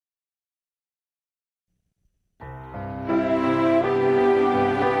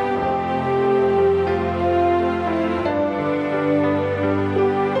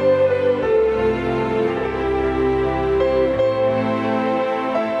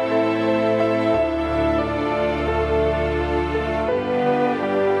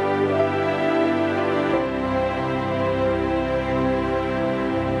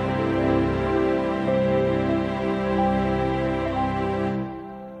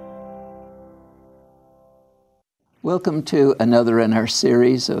Welcome to another in our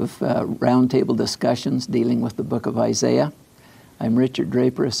series of roundtable discussions dealing with the book of Isaiah. I'm Richard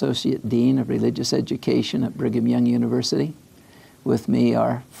Draper, Associate Dean of Religious Education at Brigham Young University. With me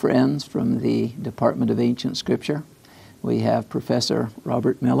are friends from the Department of Ancient Scripture. We have Professor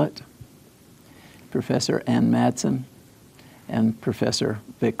Robert Millet, Professor Ann Madsen, and Professor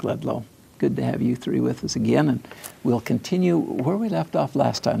Vic Ludlow. Good to have you three with us again, and we'll continue where we left off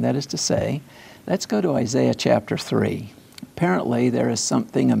last time. That is to say, let's go to Isaiah chapter 3. Apparently there is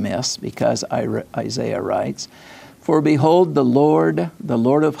something amiss because Isaiah writes, "For behold, the Lord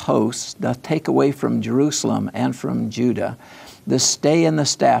of hosts, doth take away from Jerusalem and from Judah the stay and the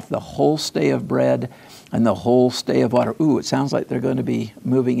staff, the whole stay of bread and the whole stay of water." Ooh, it sounds like they're going to be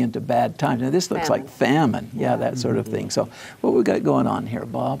moving into bad times. Now this looks like famine. Yeah, that sort of thing. So what we got going on here,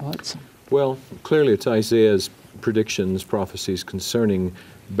 Bob? Well, clearly it's Isaiah's predictions, prophecies concerning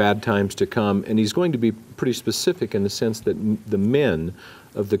bad times to come, and he's going to be pretty specific in the sense that the men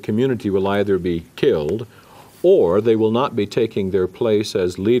of the community will either be killed or they will not be taking their place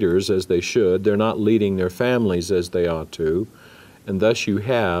as leaders as they should. They're not leading their families as they ought to, and thus you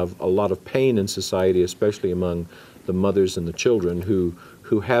have a lot of pain in society, especially among the mothers and the children who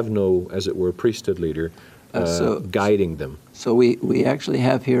have no, as it were, priesthood leader guiding them. So we actually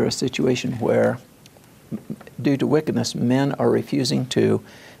have here a situation where, due to wickedness, men are refusing to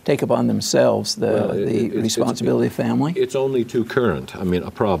take upon themselves the responsibility of family. It's only too current,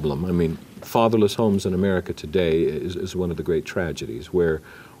 a problem. Fatherless homes in America today is one of the great tragedies where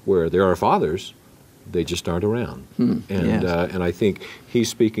there are fathers, they just aren't around. And I think he's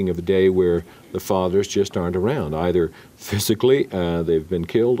speaking of a day where the fathers just aren't around. Either physically they've been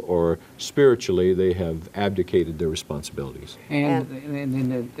killed, or spiritually they have abdicated their responsibilities. And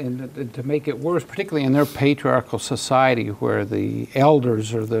to make it worse, particularly in their patriarchal society where the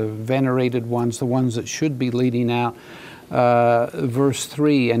elders are the venerated ones, the ones that should be leading out, verse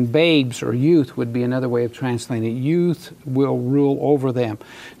 3, and babes or youth would be another way of translating it. Youth will rule over them.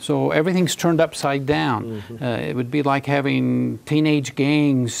 So everything's turned upside down. It would be like having teenage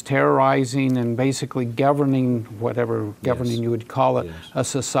gangs terrorizing and basically governing, whatever governing you would call it, a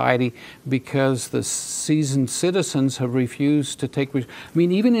society, because the seasoned citizens have refused to take...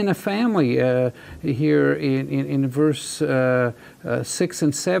 even in a family, here in verse 6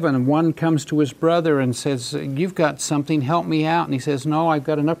 and 7, one comes to his brother and says, "You've got something, help me out." And he says, "No, I've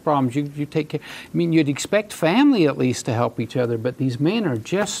got enough problems. You take care." You'd expect family at least to help each other, but these men are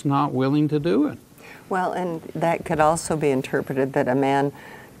just not willing to do it. Well, and that could also be interpreted that a man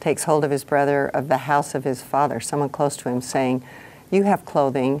takes hold of his brother of the house of his father, someone close to him, saying, "You have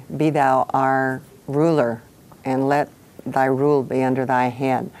clothing, be thou our ruler, and let thy rule be under thy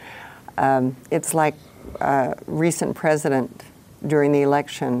hand." It's like a recent president during the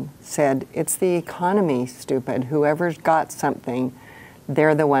election said, "It's the economy, stupid. Whoever's got something,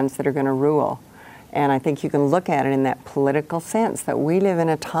 they're the ones that are going to rule." And I think you can look at it in that political sense, that we live in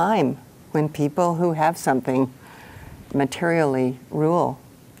a time when people who have something materially rule.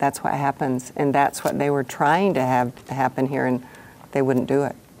 That's what happens, and that's what they were trying to have happen here, and they wouldn't do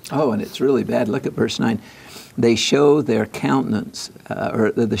it. Oh, and it's really bad. Look at verse 9. "They show their countenance,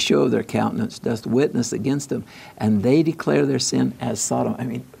 or the show of their countenance doth witness against them, and they declare their sin as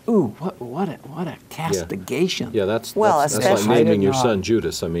Sodom." What a castigation. Yeah, that's like naming your son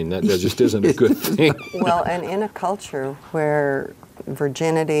Judas. That just isn't a good thing. Well, and in a culture where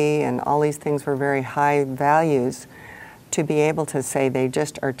virginity and all these things were very high values, to be able to say they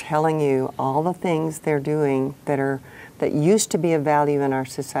just are telling you all the things they're doing that used to be of value in our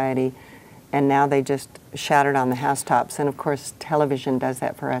society, and now they just shout it on the housetops. And of course, television does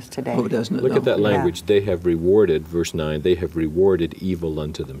that for us today. Oh, doesn't it? Look at that language. They have rewarded, verse 9, they have rewarded evil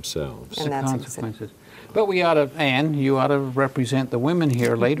unto themselves. And that's consequences. But we ought to, Anne, you ought to represent the women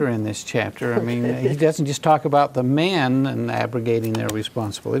here later in this chapter. He doesn't just talk about the men and abrogating their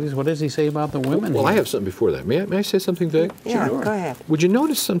responsibilities. What does he say about the women Well, here? I have something before that. May I say something, Vic? Yeah, sure. Go ahead. Would you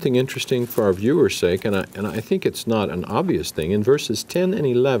notice something interesting for our viewers' sake, and I think it's not an obvious thing, in verses 10 and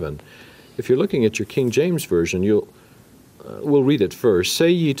 11, if you're looking at your King James Version, we'll read it first.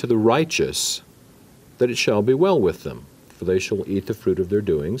 "Say ye to the righteous that it shall be well with them, for they shall eat the fruit of their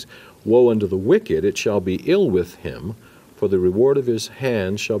doings. Woe unto the wicked, it shall be ill with him, for the reward of his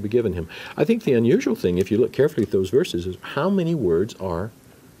hand shall be given him." I think the unusual thing, if you look carefully at those verses, is how many words are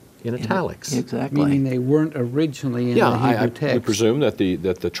in italics. Exactly. Meaning they weren't originally in the Hebrew text. I presume that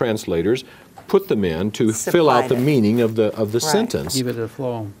the translators put them in to fill out the meaning of the sentence. Give it a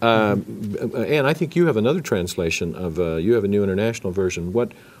flow. And I think you have another translation of, you have a New International Version.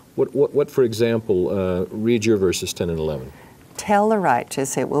 What for example, read your verses 10 and 11. "Tell the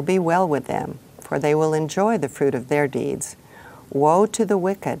righteous it will be well with them, for they will enjoy the fruit of their deeds. Woe to the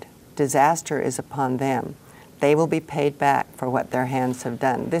wicked, disaster is upon them. They will be paid back for what their hands have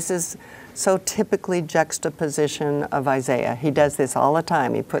done. This is so typically juxtaposition of Isaiah. He does this all the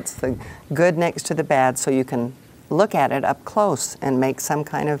time. He puts the good next to the bad so you can look at it up close and make some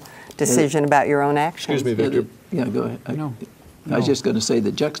kind of decision about your own actions. Excuse me, Victor. Yeah, go ahead. No. I was just going to say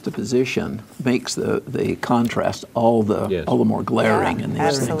the juxtaposition makes the contrast all the more glaring in these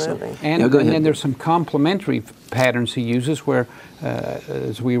absolutely. things. So, And, yeah, go and ahead. then there's some complementary patterns he uses where,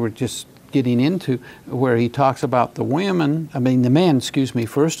 as we were just getting into, where he talks about the men,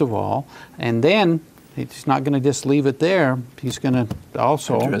 first of all, and then he's not going to just leave it there. He's going to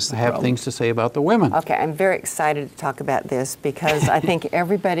also have things to say about the women. Okay, I'm very excited to talk about this because I think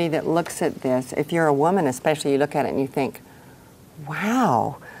everybody that looks at this, if you're a woman especially, you look at it and you think,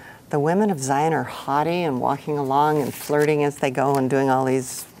 wow, the women of Zion are haughty and walking along and flirting as they go and doing all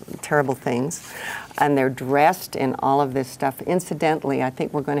these terrible things. And they're dressed in all of this stuff. Incidentally, I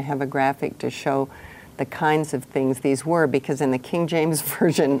think we're going to have a graphic to show the kinds of things these were, because in the King James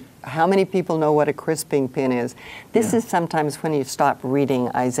Version, how many people know what a crisping pin is? This is sometimes when you stop reading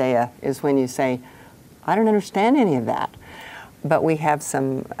Isaiah, is when you say, I don't understand any of that. But we have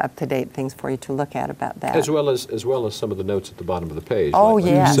some up-to-date things for you to look at about that. As well as some of the notes at the bottom of the page. Oh, like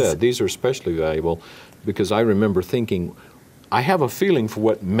yes. you said, these are especially valuable because I remember thinking, I have a feeling for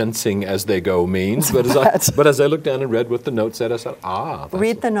what mincing as they go means, but as I looked down and read what the note said, I said,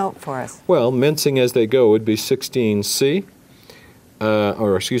 read the note for us. Well, mincing as they go would be 16C,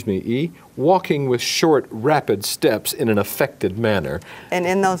 E, walking with short, rapid steps in an affected manner. And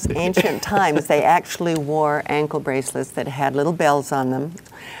in those ancient times, they actually wore ankle bracelets that had little bells on them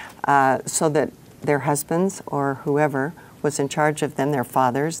so that their husbands or whoever was in charge of them, their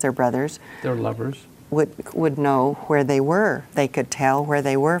fathers, their brothers, Their lovers. would know where they were. They could tell where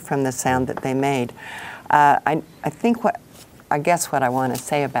they were from the sound that they made. I guess what I want to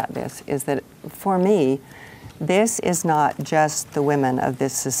say about this is that for me, this is not just the women of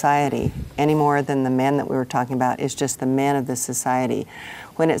this society any more than the men that we were talking about is just the men of this society.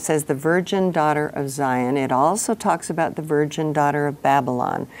 When it says the virgin daughter of Zion, it also talks about the virgin daughter of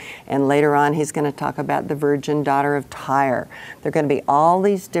Babylon. And later on, he's going to talk about the virgin daughter of Tyre. There are going to be all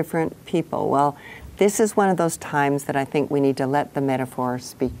these different people. Well, this is one of those times that I think we need to let the metaphor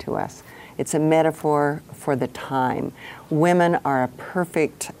speak to us. It's a metaphor for the time. Women are a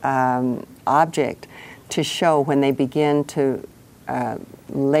perfect object to show when they begin to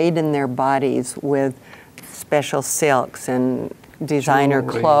laden their bodies with special silks and designer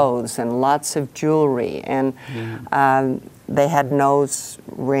clothes and lots of jewelry. And they had nose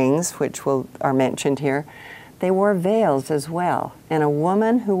rings, which are mentioned here. They wore veils as well. And a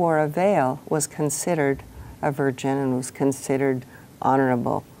woman who wore a veil was considered a virgin and was considered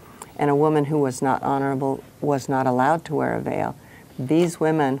honorable. And a woman who was not honorable was not allowed to wear a veil. These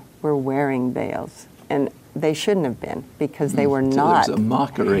women were wearing veils. And they shouldn't have been because they were not. There's a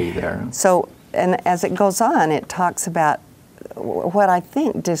mockery there. So, and as it goes on, it talks about what I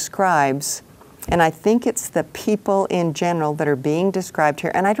think describes, and I think it's the people in general that are being described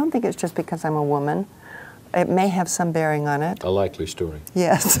here. And I don't think it's just because I'm a woman. It may have some bearing on it. A likely story.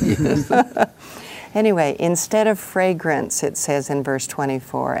 Yes. Anyway, instead of fragrance, it says in verse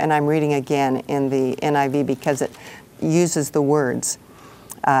 24, and I'm reading again in the NIV because it uses the words.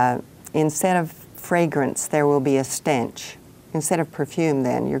 Instead of fragrance, there will be a stench. Instead of perfume,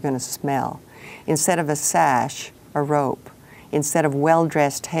 then, you're going to smell. Instead of a sash, a rope. Instead of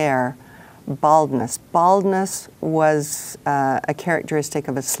well-dressed hair, baldness. Baldness was a characteristic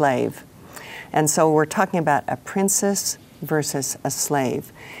of a slave. And so we're talking about a princess versus a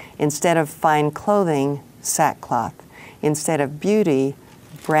slave. Instead of fine clothing, sackcloth. Instead of beauty,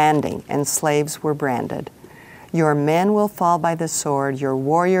 branding, and slaves were branded. Your men will fall by the sword, your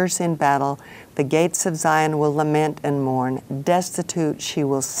warriors in battle. The gates of Zion will lament and mourn. Destitute, she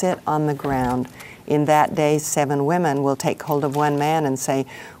will sit on the ground. In that day, 7 women will take hold of one man and say,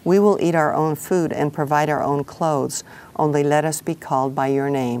 we will eat our own food and provide our own clothes. Only let us be called by your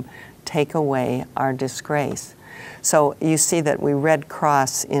name. Take away our disgrace. So you see that we read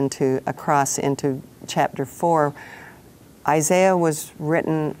across into chapter 4. Isaiah was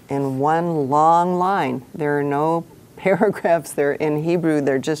written in one long line. There are no paragraphs there in Hebrew.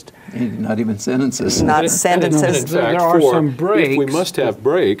 They're just not even sentences. Not sentences. And in fact, there are some breaks. If we must have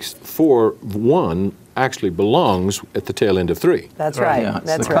breaks, 4:1 actually belongs at the tail end of 3. That's right. Yeah, it's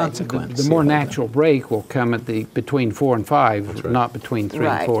That's the right. consequence. The more natural break will come at between 4 and 5, right. not between 3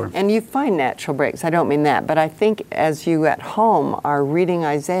 Right. and 4. And you find natural breaks. I don't mean that, but I think as you at home are reading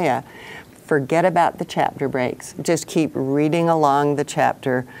Isaiah, forget about the chapter breaks. Just keep reading along the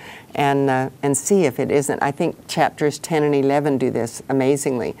chapter and see if it isn't. I think chapters 10 and 11 do this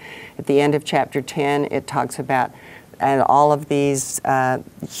amazingly. At the end of chapter 10, it talks about and all of these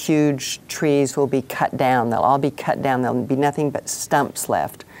huge trees will be cut down. They'll all be cut down. There'll be nothing but stumps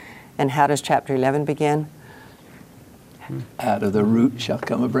left. And how does chapter 11 begin? Out of the root shall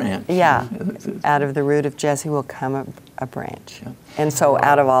come a branch. Yeah, out of the root of Jesse will come a branch. Yeah. And so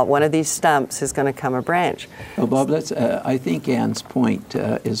out of one of these stumps is going to come a branch. Well, Bob, I think Ann's point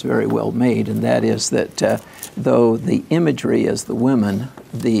is very well made, and that is that though the imagery is the women,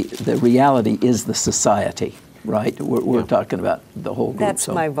 the reality is the society. Right, we're talking about the whole group. That's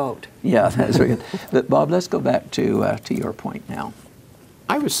my vote. Yeah, that's very good. But Bob, let's go back to your point now.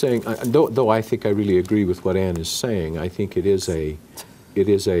 I was saying, though I think I really agree with what Ann is saying, I think it is,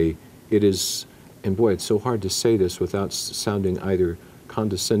 and boy, it's so hard to say this without sounding either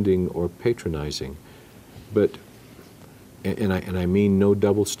condescending or patronizing, but, and I mean no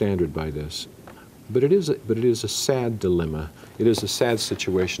double standard by this, but it is a sad dilemma. It is a sad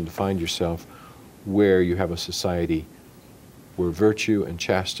situation to find yourself where you have a society where virtue and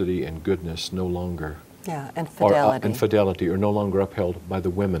chastity and goodness no longer and fidelity are no longer upheld by the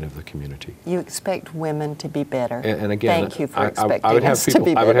women of the community. You expect women to be better. And again, thank you for expecting us to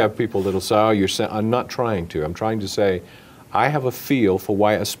be better. I would have people that'll say, "Oh, you're saying." I'm not trying to. I'm trying to say, I have a feel for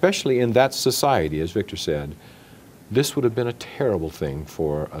why, especially in that society, as Victor said, this would have been a terrible thing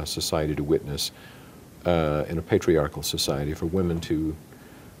for a society to witness in a patriarchal society, for women to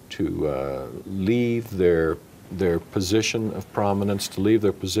leave their position of prominence, to leave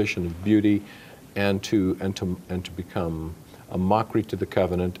their position of beauty, and to become a mockery to the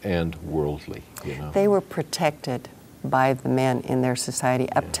covenant and worldly. You know? They were protected by the men in their society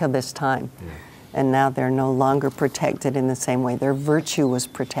up till this time. Yeah. And now they're no longer protected in the same way. Their virtue was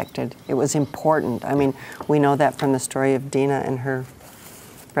protected. It was important. I mean, we know that from the story of Dinah and her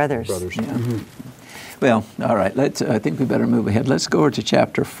brothers. Yeah. Mm-hmm. Well, all right, I think we better move ahead. Let's go over to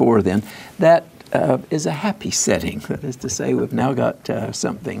chapter 4 then. That is a happy setting. That is to say, we've now got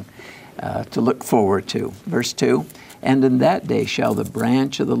something to look forward to. Verse 2, "And in that day shall the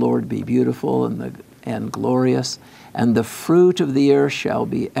branch of the Lord be beautiful and glorious, and the fruit of the earth shall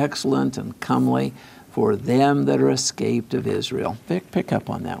be excellent and comely for them that are escaped of Israel." Vic, pick up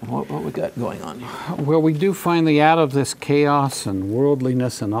on that one. What we got going on here? Well, we do finally, out of this chaos and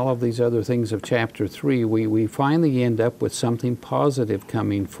worldliness and all of these other things of chapter 3, we finally end up with something positive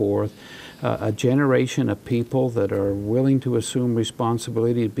coming forth. A generation of people that are willing to assume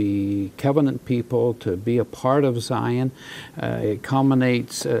responsibility, to be covenant people, to be a part of Zion. It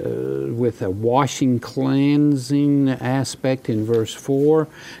culminates with a washing, cleansing aspect in verse 4,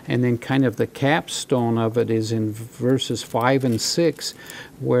 and then kind of the capstone of it is in verses 5 and 6,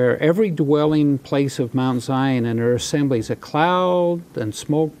 where every dwelling place of Mount Zion and her assemblies, a cloud and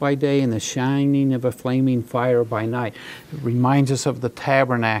smoke by day and the shining of a flaming fire by night. It reminds us of the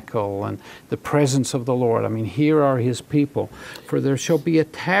tabernacle and the presence of the Lord. I mean, here are His people. For there shall be a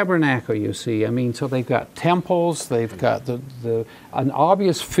tabernacle, you see. I mean, so they've got temples, they've got an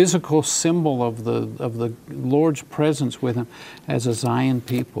obvious physical symbol of the Lord's presence with Him as a Zion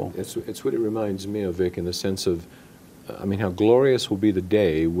people. It's what it reminds me of, Vic, in the sense of, I mean, how glorious will be the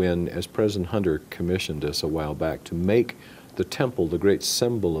day when, as President Hunter commissioned us a while back, to make the temple the great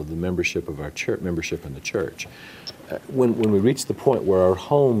symbol of the membership of our church, membership in the church. When we reach the point where our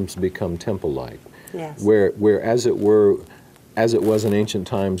homes become temple-like, yes. where as it were, as it was in ancient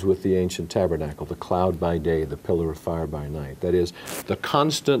times with the ancient tabernacle, the cloud by day, the pillar of fire by night. That is, the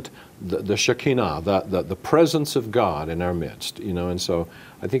constant, the Shekinah, the presence of God in our midst, you know. And so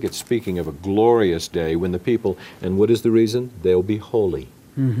I think it's speaking of a glorious day when the people, and what is the reason? They'll be holy.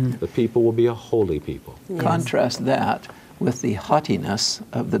 Mm-hmm. The people will be a holy people. Yes. Contrast that with the haughtiness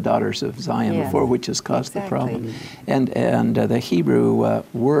of the daughters of Zion before, which has caused the problem. And the Hebrew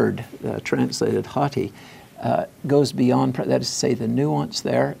word translated haughty goes beyond, that is to say, the nuance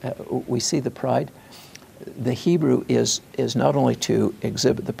there. We see the pride. The Hebrew is not only to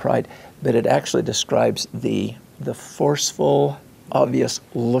exhibit the pride, but it actually describes the forceful, obvious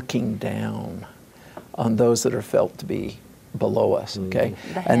looking down on those that are felt to be below us, okay?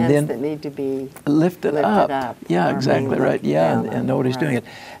 The hands that need to be lifted up. Yeah, exactly right. Yeah, and nobody's doing it.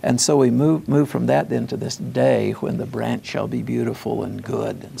 And so we move from that then to this day when the branch shall be beautiful and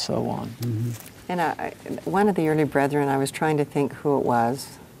good and so on. Mm-hmm. And one of the early brethren, I was trying to think who it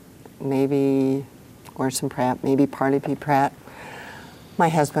was, maybe Orson Pratt, maybe Parley P. Pratt. My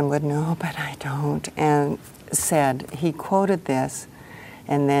husband would know, but I don't. And he quoted this,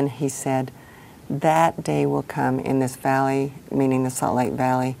 and then he said, "That day will come in this valley," meaning the Salt Lake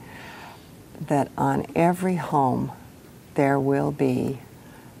Valley, that on every home there will be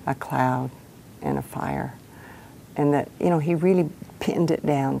a cloud and a fire. And that, he really pinned it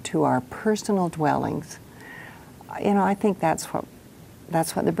down to our personal dwellings. I think that's what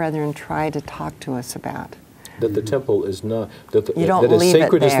the brethren try to talk to us about. That the temple is not, that You don't as leave it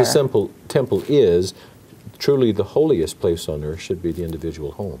sacred as there. the temple is, truly the holiest place on earth should be the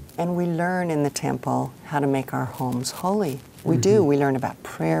individual home. And we learn in the temple how to make our homes holy. We do. We learn about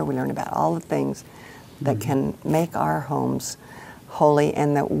prayer. We learn about all the things that can make our homes holy,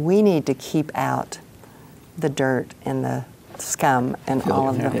 and that we need to keep out the dirt and the scum and all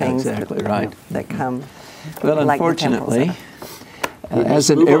of the things exactly that, right. that come. Well, like the temples unfortunately, are. as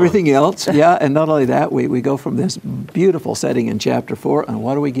in move on. everything else, and not only that, we go from this beautiful setting in chapter 4, and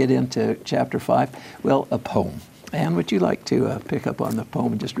what do we get into chapter 5? Well, a poem. Anne, would you like to pick up on the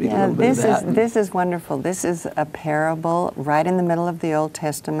poem and just read a little bit of that? This is wonderful. This is a parable right in the middle of the Old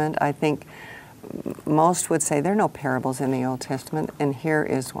Testament. I think most would say there are no parables in the Old Testament, and here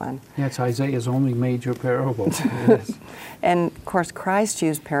is one. Yeah, it's Isaiah's only major parable. Yes. And of course, Christ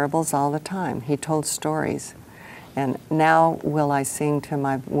used parables all the time. He told stories. And now will I sing to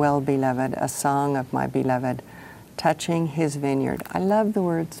my well-beloved a song of my beloved, touching his vineyard. I love the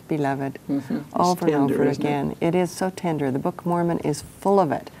words beloved over and tender, over isn't it? again. It is so tender. The Book of Mormon is full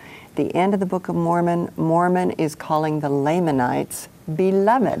of it. The end of the Book of Mormon, Mormon is calling the Lamanites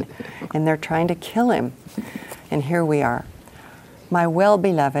beloved, and they're trying to kill him. And here we are. My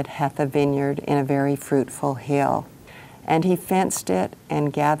well-beloved hath a vineyard in a very fruitful hill, and he fenced it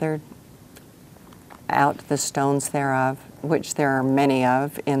and gathered out the stones thereof, which there are many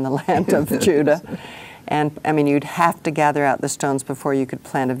of in the land of Judah. And you'd have to gather out the stones before you could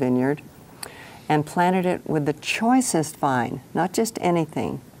plant a vineyard. And planted it with the choicest vine, not just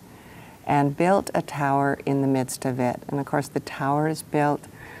anything, and built a tower in the midst of it. And of course, the tower is built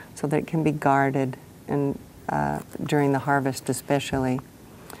so that it can be guarded, and during the harvest especially.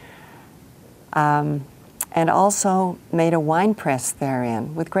 And also made a winepress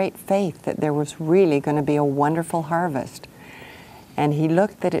therein with great faith that there was really going to be a wonderful harvest. And he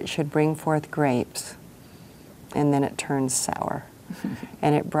looked that it should bring forth grapes, and then it turned sour.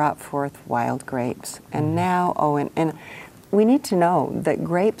 And it brought forth wild grapes. And now, and we need to know that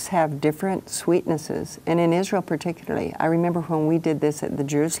grapes have different sweetnesses, and in Israel particularly. I remember when we did this at the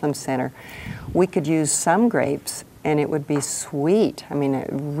Jerusalem Center, we could use some grapes and it would be sweet. It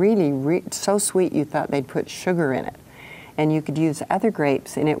really, so sweet you thought they'd put sugar in it. And you could use other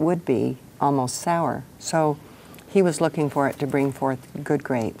grapes and it would be almost sour. So he was looking for it to bring forth good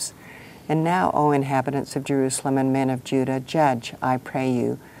grapes. And now, O inhabitants of Jerusalem and men of Judah, judge, I pray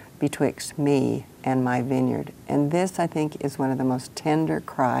you, betwixt me and my vineyard. And this, I think, is one of the most tender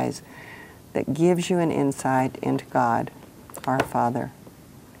cries that gives you an insight into God, our Father.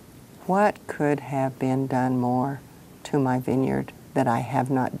 What could have been done more to my vineyard that I have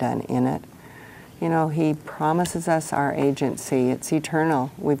not done in it? He promises us our agency. It's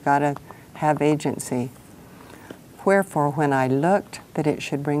eternal. We've got to have agency. Wherefore, when I looked that it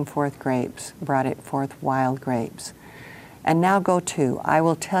should bring forth grapes, brought it forth wild grapes. And now go to, I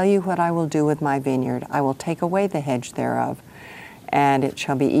will tell you what I will do with my vineyard. I will take away the hedge thereof, and it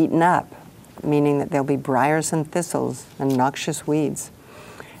shall be eaten up, meaning that there'll be briars and thistles and noxious weeds,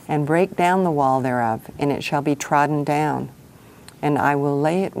 and break down the wall thereof, and it shall be trodden down. And I will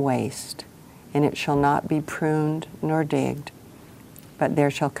lay it waste, and it shall not be pruned nor digged, but there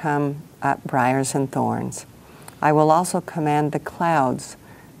shall come up briars and thorns. I will also command the clouds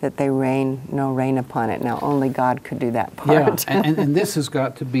that they rain no rain upon it. Now, only God could do that part. Yeah, and this has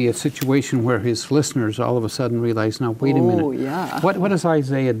got to be a situation where his listeners all of a sudden realize, now, wait a minute. Oh, yeah. What is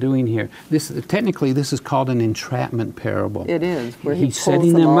Isaiah doing here? Technically, this is called an entrapment parable. It is, where He's he pulls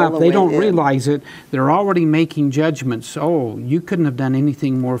setting them all up. the They way don't in. realize it. They're already making judgments. Oh, you couldn't have done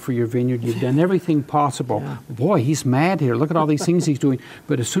anything more for your vineyard. You've done everything possible. Yeah. Boy, he's mad here. Look at all these things he's doing.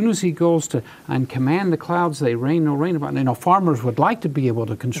 But as soon as he goes to, and command the clouds, they rain no rain upon it. Farmers would like to be able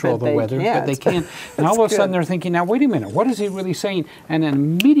to control But the they weather, can't. but they can't. And all of a That's sudden good. they're thinking, now wait a minute, what is he really saying? And then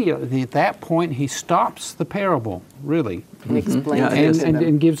immediately at that point he stops the parable, really, And explains Yeah, it and, to and, them.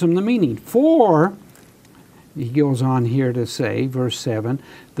 and gives them the meaning. For, he goes on here to say, verse 7,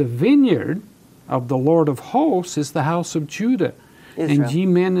 the vineyard of the Lord of hosts is the house of Judah. And ye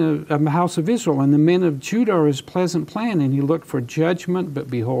men of the house of Israel, and the men of Judah are his pleasant plan. And he looked for judgment, but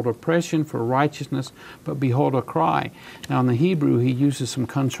behold oppression, for righteousness, but behold a cry. Now in the Hebrew, he uses some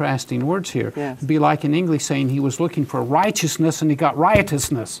contrasting words here. Yes. It'd be like in English saying he was looking for righteousness and he got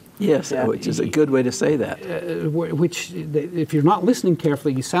riotousness. Yes, which is a good way to say that. Which, if you're not listening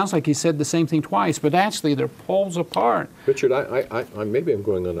carefully, it sounds like he said the same thing twice, but actually they're poles apart. Richard, I maybe I'm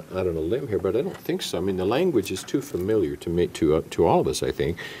going out on a limb here, but I don't think so. I mean, the language is too familiar to me, to all of us, I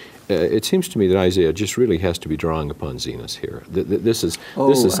think. It seems to me that Isaiah just really has to be drawing upon Zenos here. This is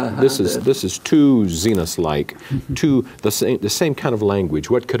too Zenos-like, too the same kind of language.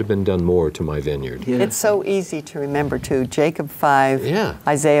 What could have been done more to my vineyard? Yeah. It's so easy to remember too. Jacob 5, Yeah.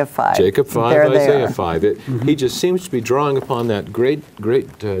 Isaiah 5. Jacob 5, There they Isaiah are. 5. He just seems to be drawing upon that great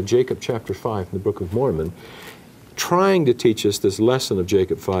Jacob chapter 5 in the Book of Mormon, trying to teach us this lesson of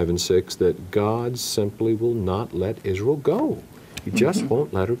Jacob 5 and 6, that God simply will not let Israel go. He just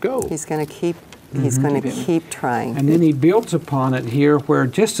won't let her go. He's going to keep. He's going to keep trying. And then he builds upon it here where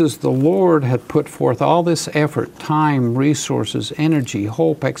just as the Lord had put forth all this effort, time, resources, energy,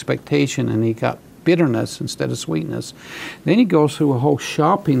 hope, expectation, and he got bitterness instead of sweetness, then he goes through a whole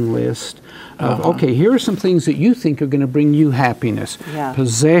shopping list of, okay, here are some things that you think are going to bring you happiness. Yeah.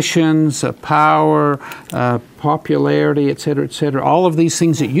 Possessions, power, popularity, et cetera, all of these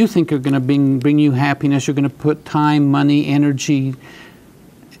things that you think are going to bring you happiness. You're going to put time, money, energy.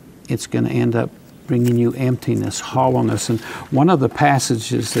 It's going to end up bringing you emptiness, hollowness. And one of the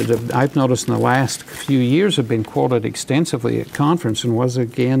passages that I've noticed in the last few years have been quoted extensively at conference and was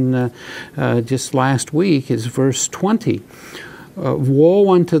again just last week is verse 20.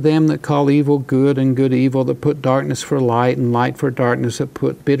 Woe unto them that call evil good and good evil, that put darkness for light and light for darkness, that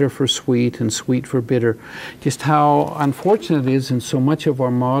put bitter for sweet and sweet for bitter. Just how unfortunate it is in so much of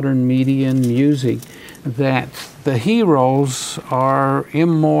our modern media and music that the heroes are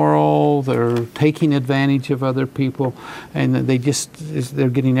immoral, they're taking advantage of other people, and they're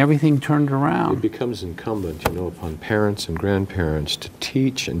getting everything turned around. It becomes incumbent, upon parents and grandparents to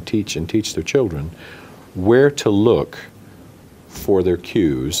teach and teach and teach their children where to look for their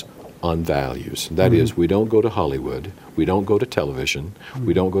cues on values. That is, we don't go to Hollywood, we don't go to television,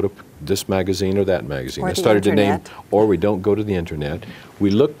 we don't go to this magazine or that magazine. Or I the started to name, internet. or we don't go to the internet. We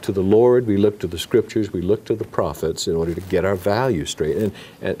look to the Lord, we look to the scriptures, we look to the prophets in order to get our values straight.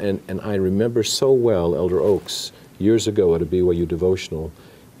 And I remember so well Elder Oaks years ago at a BYU devotional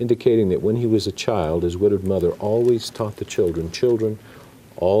indicating that when he was a child, his widowed mother always taught the children,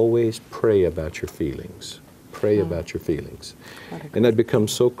 always pray about your feelings. Pray about your feelings. And that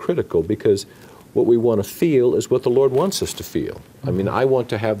becomes so critical because what we want to feel is what the Lord wants us to feel. I mean, I want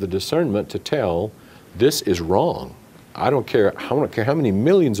to have the discernment to tell this is wrong. I don't care how many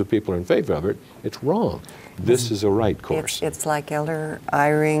millions of people are in favor of it, it's wrong. This is a right course. It's like Elder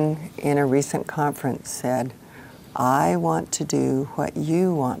Eyring in a recent conference said, I want to do what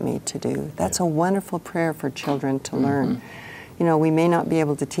you want me to do. That's a wonderful prayer for children to learn. We may not be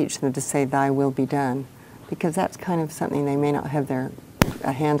able to teach them to say, thy will be done, because that's kind of something they may not have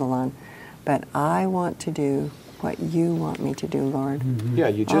a handle on. But I want to do what you want me to do, Lord. Yeah,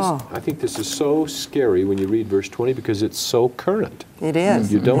 I think this is so scary when you read verse 20 because it's so current. It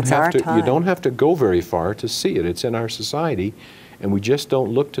is. You don't It's have our to. time. You don't have to go very far to see it. It's in our society, and we just don't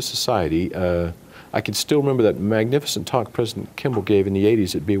look to society. I can still remember that magnificent talk President Kimball gave in the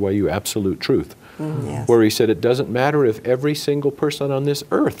 80s at BYU, Absolute Truth, Yes. where he said it doesn't matter if every single person on this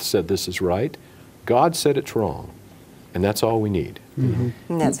earth said this is right. God said it's wrong, and that's all we need. And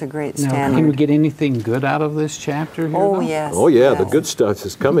that's a great Now, standard. can we get anything good out of this chapter here? Oh, though? yes. Oh yeah, yes. the good stuff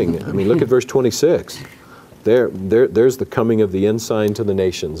is coming. I mean, look at verse 26. There's the coming of the ensign to the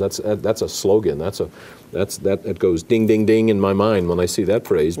nations. That's a slogan. That goes ding, ding, ding in my mind when I see that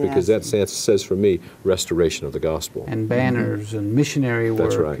phrase because Yes. that says for me restoration of the gospel. And banners and missionary work.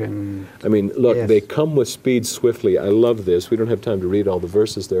 That's right. And I mean, look, Yes. they come with speed swiftly. I love this. We don't have time to read all the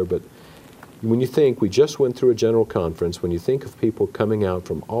verses there, but when you think, we just went through a general conference, when you think of people coming out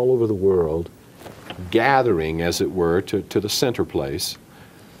from all over the world, gathering, as it were, to the center place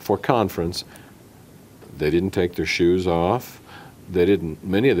for conference, they didn't take their shoes off.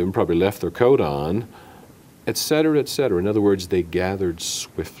 Many of them probably left their coat on, et cetera, et cetera. In other words, they gathered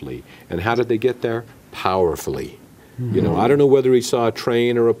swiftly. And how did they get there? Powerfully. I don't know whether he saw a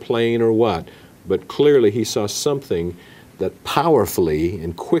train or a plane or what, but clearly he saw something that powerfully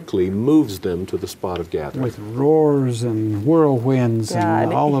and quickly moves them to the spot of gathering. With roars and whirlwinds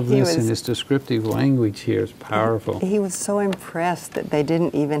and all of this in his descriptive language here is powerful. He was so impressed that they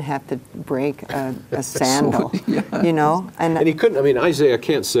didn't even have to break a sandal, you know. And he couldn't, I mean, Isaiah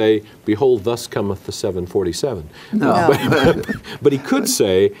can't say, behold, thus cometh the 747. No. But he could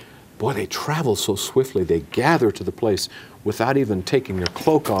say, boy, they travel so swiftly, they gather to the place without even taking their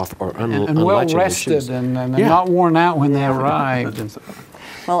cloak off or unlatching and well their rested shoes. and not worn out when they arrived. And so.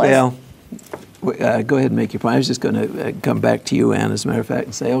 Well, go ahead and make your point. I was just going to come back to you, Ann, as a matter of fact,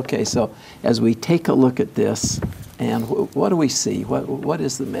 and say, okay, so as we take a look at this, and what do we see? What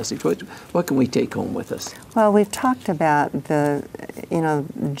is the message? What can we take home with us? Well, we've talked about the,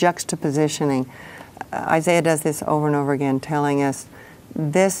 juxtapositioning. Isaiah does this over and over again, telling us,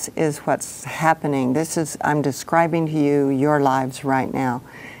 this is what's happening. I'm describing to you your lives right now.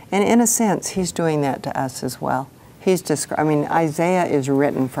 And in a sense, he's doing that to us as well. Isaiah is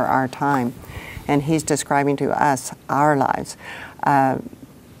written for our time, and he's describing to us our lives.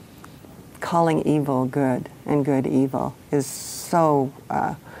 Calling evil good and good evil is so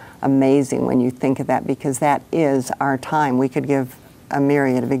amazing when you think of that, because that is our time. We could give a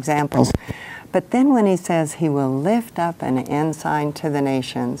myriad of examples. But then when he says he will lift up an ensign to the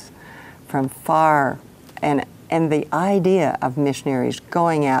nations from far, and the idea of missionaries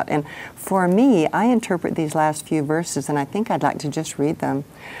going out, and for me, I interpret these last few verses, and I think I'd like to just read them,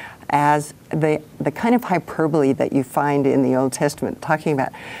 as the kind of hyperbole that you find in the Old Testament, talking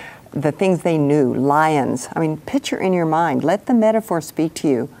about the things they knew, lions. I mean, picture in your mind, let the metaphor speak to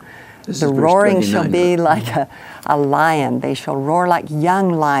you. The roaring shall be like a lion. They shall roar like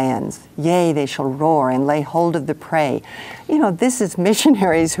young lions. Yea, they shall roar and lay hold of the prey. This is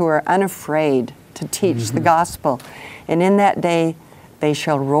missionaries who are unafraid to teach the gospel. And in that day, they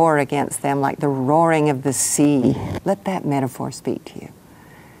shall roar against them like the roaring of the sea. Let that metaphor speak to you.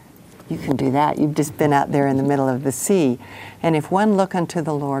 You can do that. You've just been out there in the middle of the sea. And if one look unto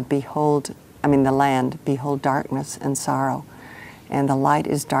the Lord, the land, behold darkness and sorrow. And the light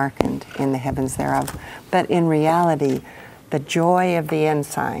is darkened in the heavens thereof. But in reality, the joy of the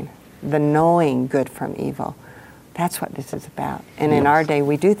ensign, the knowing good from evil, that's what this is about. And in our day,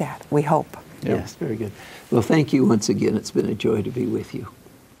 we do that, we hope. Yes, very good. Well, thank you once again. It's been a joy to be with you.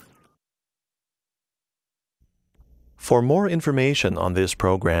 For more information on this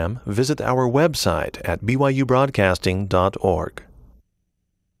program, visit our website at byubroadcasting.org.